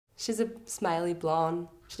She's a smiley blonde.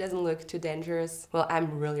 She doesn't look too dangerous. Well,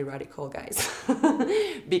 I'm really radical, guys.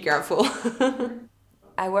 Be careful.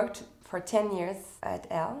 I worked for 10 years at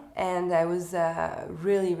Elle, and I was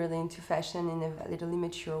really into fashion in a little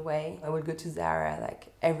immature way. I would go to Zara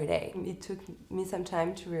like every day. It took me some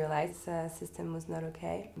time to realize the system was not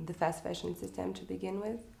okay, the fast fashion system to begin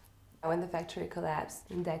with. When the factory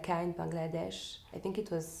collapsed in Dhaka in Bangladesh, I think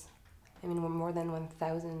it was, more than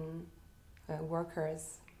 1,000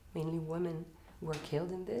 workers, mainly women, were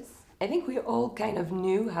killed in this. I think we all kind of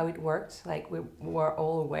knew how it worked. Like, we were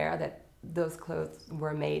all aware that those clothes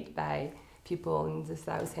were made by people in the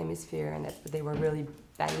South Hemisphere and that they were really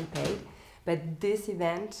badly paid. But this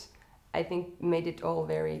event, I think, made it all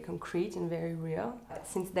very concrete and very real.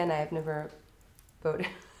 Since then, I have never bought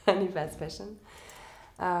any fast fashion.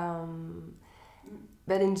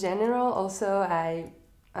 But in general, also, I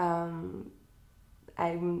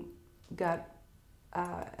got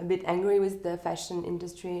a bit angry with the fashion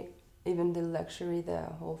industry, even the luxury, the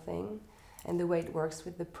whole thing, and the way it works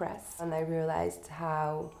with the press. And I realized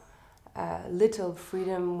how little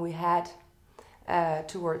freedom we had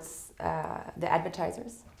towards the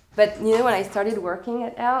advertisers. But when I started working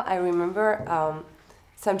at Elle, I remember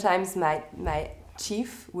sometimes my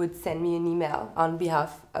chief would send me an email on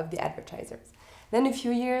behalf of the advertisers. Then a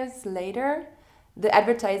few years later, the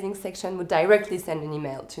advertising section would directly send an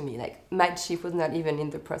email to me. Like, my chief was not even in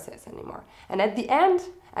the process anymore. And at the end,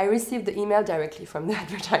 I received the email directly from the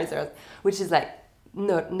advertisers, which is like,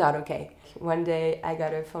 not okay. One day I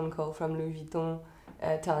got a phone call from Louis Vuitton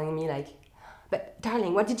telling me like, "But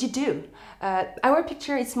darling, what did you do? Our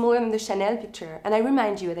picture is smaller than the Chanel picture. And I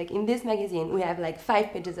remind you, like, in this magazine, we have like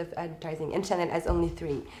 5 pages of advertising and Chanel has only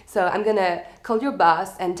 3. So I'm gonna call your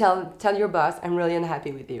boss and tell your boss I'm really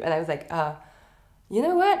unhappy with you." And I was like, you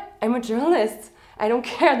know what? I'm a journalist. I don't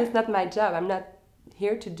care, that's not my job. I'm not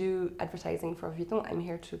here to do advertising for Vuitton. I'm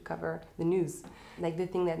here to cover the news. Like, the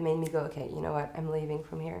thing that made me go, okay, you know what? I'm leaving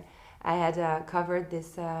from here. I had covered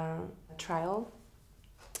this trial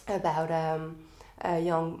about a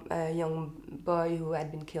young boy who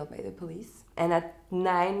had been killed by the police. And at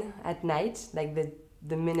 9 at night, like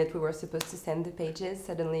the minute we were supposed to send the pages,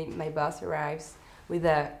 suddenly my boss arrives with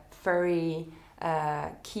a furry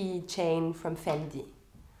keychain from Fendi.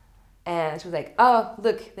 And she was like, "Oh,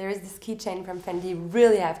 look, there is this keychain from Fendi. You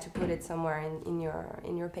really have to put it somewhere in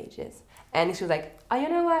your pages." And she was like, "Oh, you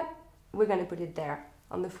know what? We're gonna put it there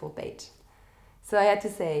on the full page." So I had to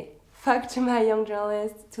say fuck to my young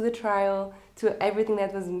journalist, to the trial, to everything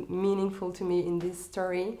that was meaningful to me in this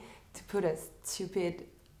story, to put a stupid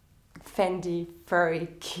Fendi furry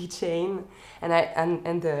keychain.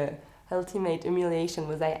 And the ultimate humiliation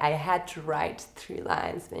was I had to write 3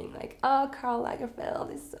 lines being like, "Oh, Karl Lagerfeld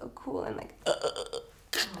is so cool," and like,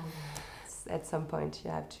 At some point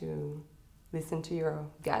you have to listen to your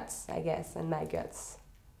guts, I guess, and my guts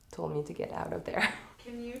told me to get out of there.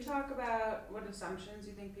 Can you talk about what assumptions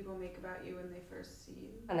you think people make about you when they first see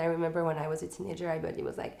you? And I remember when I was a teenager, everybody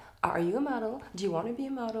was like, "Are you a model? Do you want to be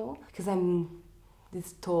a model?" Because I'm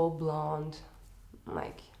this tall, blonde,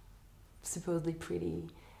 like, supposedly pretty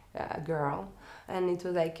girl. And it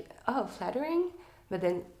was like, oh, flattering. But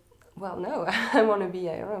then, well, no, I want to be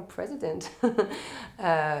a president,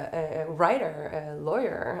 a writer, a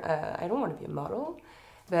lawyer. I don't want to be a model.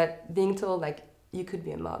 But being told, like, you could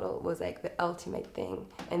be a model was like the ultimate thing.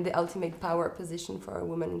 And the ultimate power position for a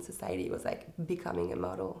woman in society was like becoming a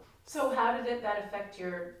model. So how did that affect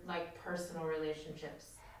your, like, personal relationships?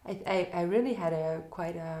 I really had a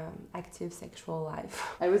quite active sexual life.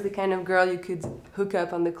 I was the kind of girl you could hook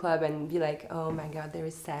up on the club and be like, "Oh my God, there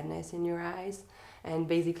is sadness in your eyes." And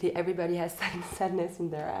basically everybody has sadness in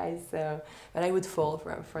their eyes. So, but I would fall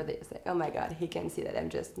for this. Like, oh my God, he can see that I'm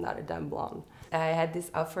just not a dumb blonde. I had this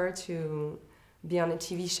offer to be on a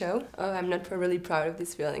TV show. Oh, I'm not really proud of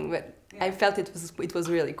this feeling, but yeah. I felt it was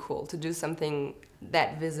really cool to do something that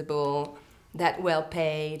visible, that well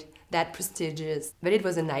paid, that prestigious, but it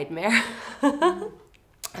was a nightmare.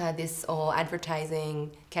 This whole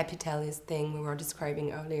advertising capitalist thing we were describing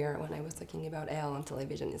earlier when I was talking about Elle on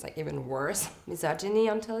television is like even worse. Misogyny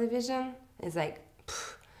on television is like,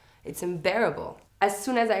 it's unbearable. As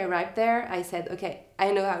soon as I arrived there, I said, okay,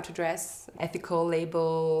 I know how to dress, ethical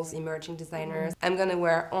labels, emerging designers. I'm gonna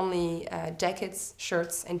wear only jackets,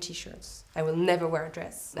 shirts, and t-shirts. I will never wear a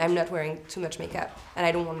dress. I'm not wearing too much makeup, and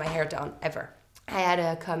I don't want my hair done, ever. I had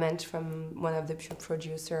a comment from one of the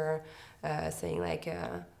producer saying like,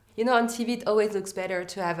 you know, on TV it always looks better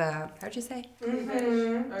to have a, how'd you say?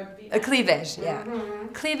 Cleavage. A cleavage, yeah.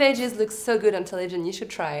 Cleavages look so good on television, you should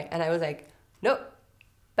try. And I was like, nope,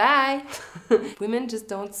 bye. Women just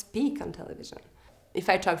don't speak on television. if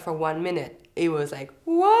I talked for 1 minute, it was like,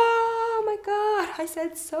 whoa, my God, I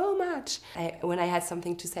said so much. When I had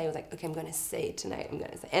something to say, I was like, okay, I'm gonna say it tonight, I'm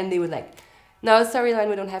gonna say it. And they would like, no, sorry, Lauren,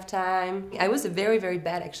 we don't have time. I was a very, very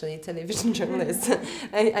bad, actually, television journalist.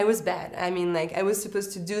 I was bad. I mean, like, I was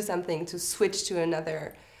supposed to do something to switch to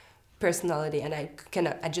another personality, and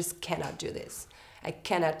I just cannot do this. I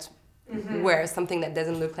cannot wear something that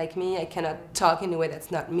doesn't look like me. I cannot talk in a way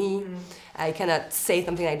that's not me. I cannot say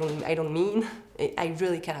something I don't mean. I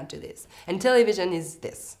really cannot do this. And television is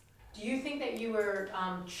this. Do you think that you were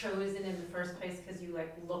chosen in the first place because you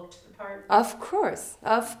like looked the part? Of course,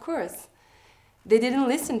 of course. They didn't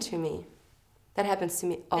listen to me. That happens to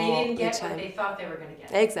me all the time. They didn't get what they thought they were going to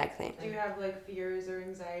get. Exactly. Do you have like fears or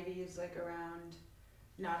anxieties like around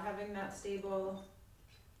not having that stable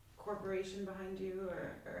corporation behind you,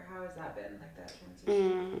 or how has that been, like that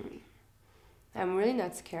transition? I'm really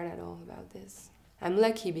not scared at all about this. I'm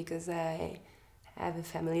lucky because I have a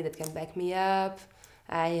family that can back me up.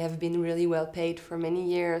 I have been really well paid for many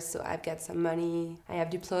years, so I've got some money. I have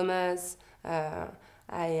diplomas. I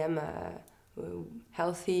am a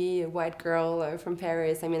healthy white girl from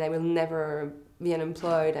Paris. I mean, I will never be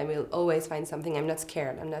unemployed. I will always find something. I'm not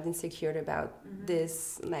scared. I'm not insecure about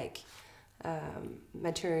this like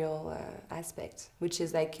material aspect, which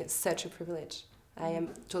is like such a privilege. I am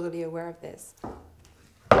totally aware of this.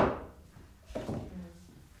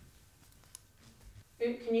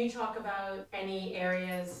 Can you talk about any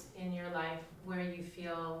areas in your life where you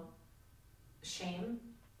feel shame?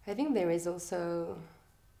 I think there is also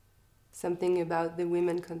something about the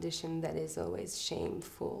women condition that is always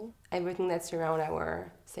shameful. Everything that's around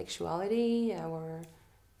our sexuality, our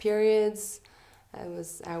periods,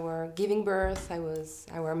 our giving birth,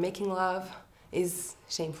 our making love is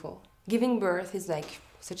shameful. Giving birth is like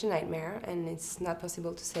such a nightmare, and it's not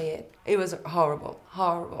possible to say it. It was horrible,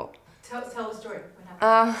 horrible. Tell the story. What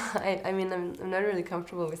happened? I mean, I'm not really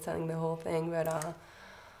comfortable with telling the whole thing, but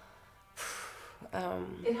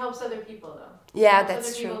it helps other people though. Yeah, it helps that's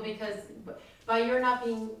other true. People because by your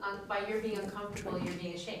being uncomfortable, you're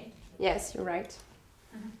being ashamed. Yes, you're right.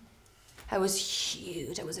 I was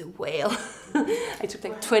huge. I was a whale. I took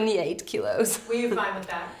like 28 kilos. Were you fine with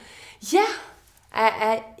that? Yeah.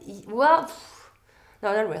 Well,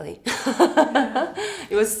 no, not really.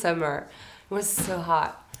 It was summer. It was so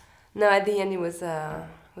hot. No, at the end it was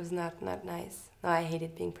not nice. No, I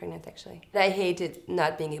hated being pregnant actually. I hated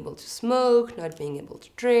not being able to smoke, not being able to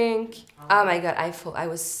drink. Oh my God, I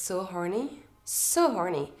was so horny. So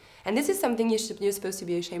horny. And this is something you're supposed to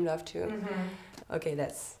be ashamed of too. Okay,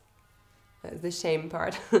 that's the shame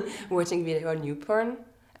part. Watching video on new porn,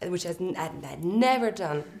 which I'd never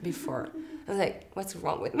done before. I was like, what's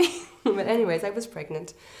wrong with me? But anyways, I was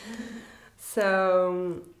pregnant.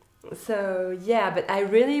 So yeah, but I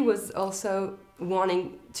really was also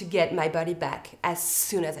wanting to get my body back as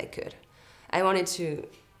soon as I could. I wanted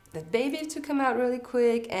the baby to come out really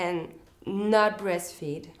quick and not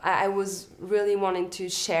breastfeed. I was really wanting to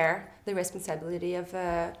share the responsibility of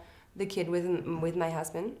the kid with my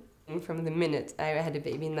husband. From the minute I had a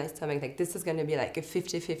baby in my stomach, like this is gonna be like a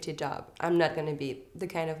 50-50 job. I'm not gonna be the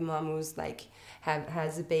kind of mom who's like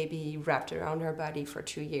has a baby wrapped around her body for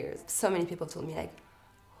 2 years. So many people told me like,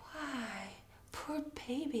 why? Poor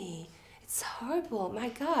baby. It's horrible. My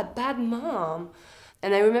God, bad mom.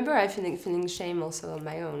 And I remember I feeling shame also on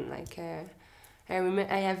my own. Like I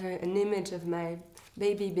have an image of my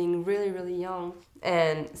baby being really, really young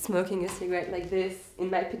and smoking a cigarette like this in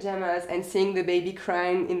my pajamas and seeing the baby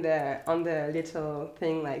crying on the little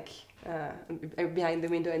thing like behind the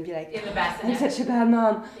window and be like, in the bassinet. I'm such a bad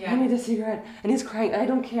mom. Yeah. I need a cigarette, and he's crying. I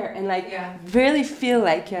don't care, and like really feel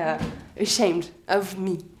like ashamed of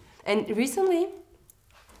me. And recently,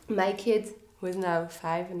 my kid, who is now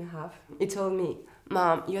 5.5, he told me,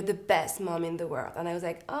 Mom, you're the best mom in the world. And I was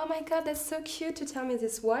like, oh my God, that's so cute to tell me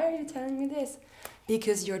this. Why are you telling me this?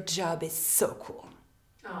 Because your job is so cool.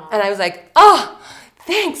 Aww. And I was like, oh,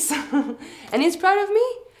 thanks. And he's proud of me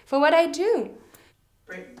for what I do.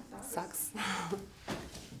 Sucks.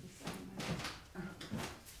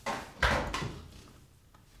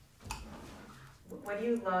 What do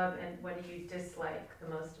you love and what do you dislike the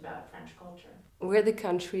most about French culture? We're the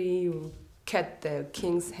country who cut the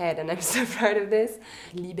king's head, and I'm so proud of this.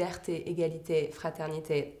 Liberté, égalité,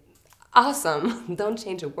 fraternité. Awesome! Don't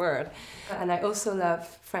change a word. And I also love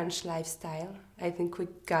French lifestyle. I think we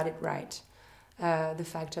got it right. The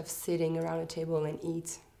fact of sitting around a table and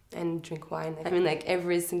eat and drink wine. I mean, like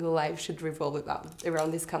every single life should revolve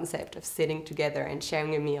around this concept of sitting together and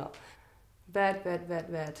sharing a meal. But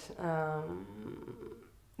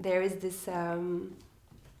there is this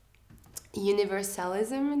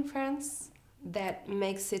universalism in France that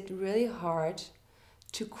makes it really hard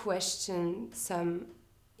to question some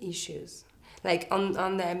issues. Like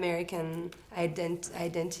on the American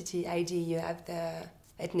identity ID, you have the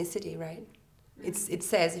ethnicity, right? It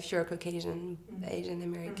says if you're a Caucasian, Asian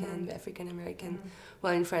American, African American.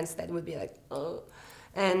 Well, in France that would be like, oh.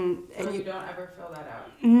 And so you don't ever fill that out?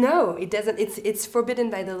 No, it doesn't. It's forbidden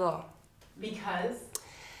by the law. Because?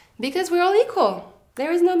 Because we're all equal.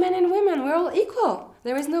 There is no men and women. We're all equal.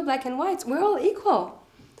 There is no black and whites. We're all equal.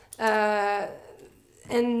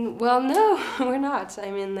 And well, no, we're not.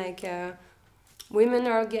 I mean, like, women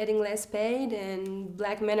are getting less paid and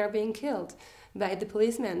black men are being killed by the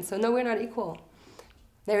policemen. So no, we're not equal.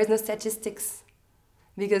 There is no statistics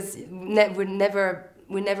because we never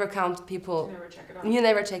count people. You never check it off. You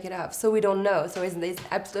never check it off. So we don't know. So there's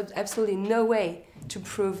absolutely no way to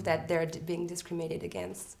prove that they're being discriminated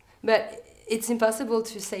against. But it's impossible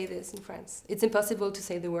to say this in France. It's impossible to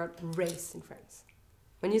say the word race in France.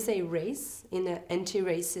 When you say race in an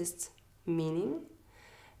anti-racist meaning,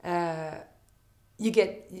 they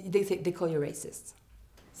call you racist.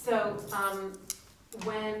 So,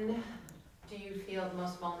 when do you feel the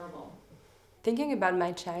most vulnerable? Thinking about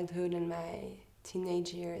my childhood and my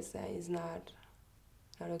teenage years is not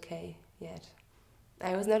okay yet.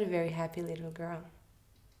 I was not a very happy little girl.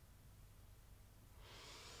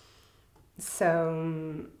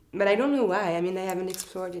 So, but I don't know why. I mean, I haven't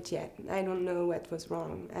explored it yet. I don't know what was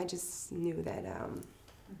wrong. I just knew that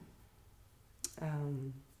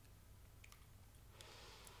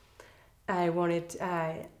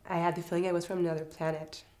I had the feeling I was from another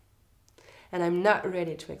planet. And I'm not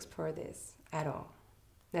ready to explore this at all.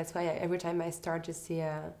 That's why every time I start to see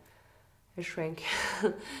a shrink,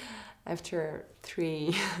 after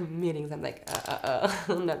 3 meetings, I'm like,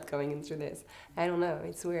 I'm not going into this. I don't know,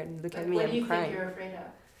 it's weird. Look at me, I'm crying. What do you think you're afraid of?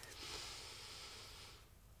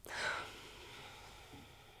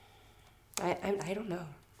 I don't know.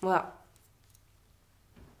 Well,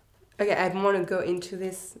 okay, I don't want to go into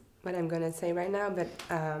this, what I'm going to say right now, but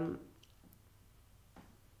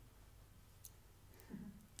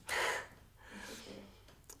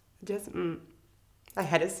just, I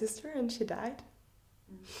had a sister and she died.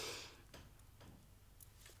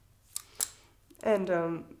 And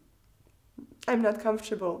I'm not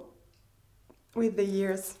comfortable with the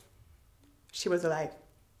years she was alive.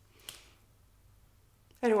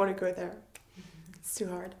 I don't want to go there. It's too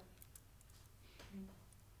hard.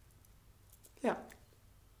 Yeah.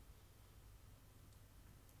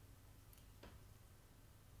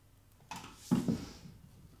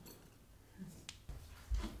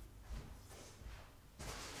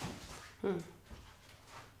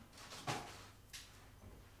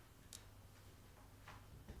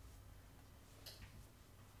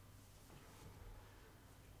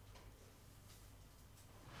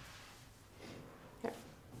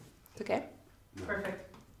 Okay.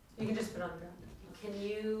 Perfect. You can just put it on the ground. Can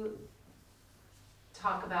you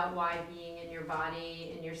talk about why being in your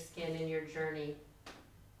body, in your skin, in your journey,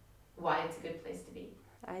 why it's a good place to be?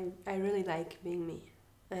 I really like being me.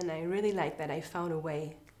 And I really like that I found a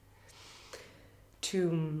way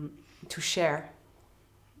to share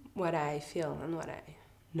what I feel and what I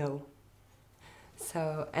know.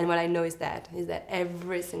 So, and what I know is that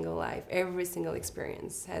every single life, every single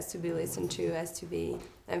experience has to be listened to, has to be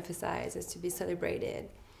emphasized, has to be celebrated,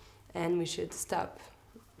 and we should stop,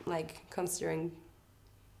 like, considering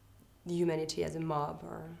humanity as a mob.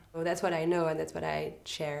 Or that's what I know, and that's what I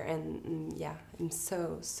share. And yeah, I'm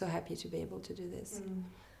so happy to be able to do this.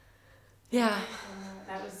 Yeah,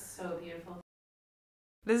 that was so beautiful.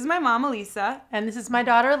 This is my mom, Elisa. And this is my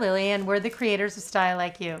daughter, Lily, and we're the creators of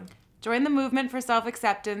StyleLikeU. Join the movement for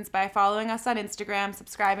self-acceptance by following us on Instagram,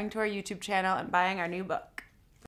 subscribing to our YouTube channel, and buying our new book.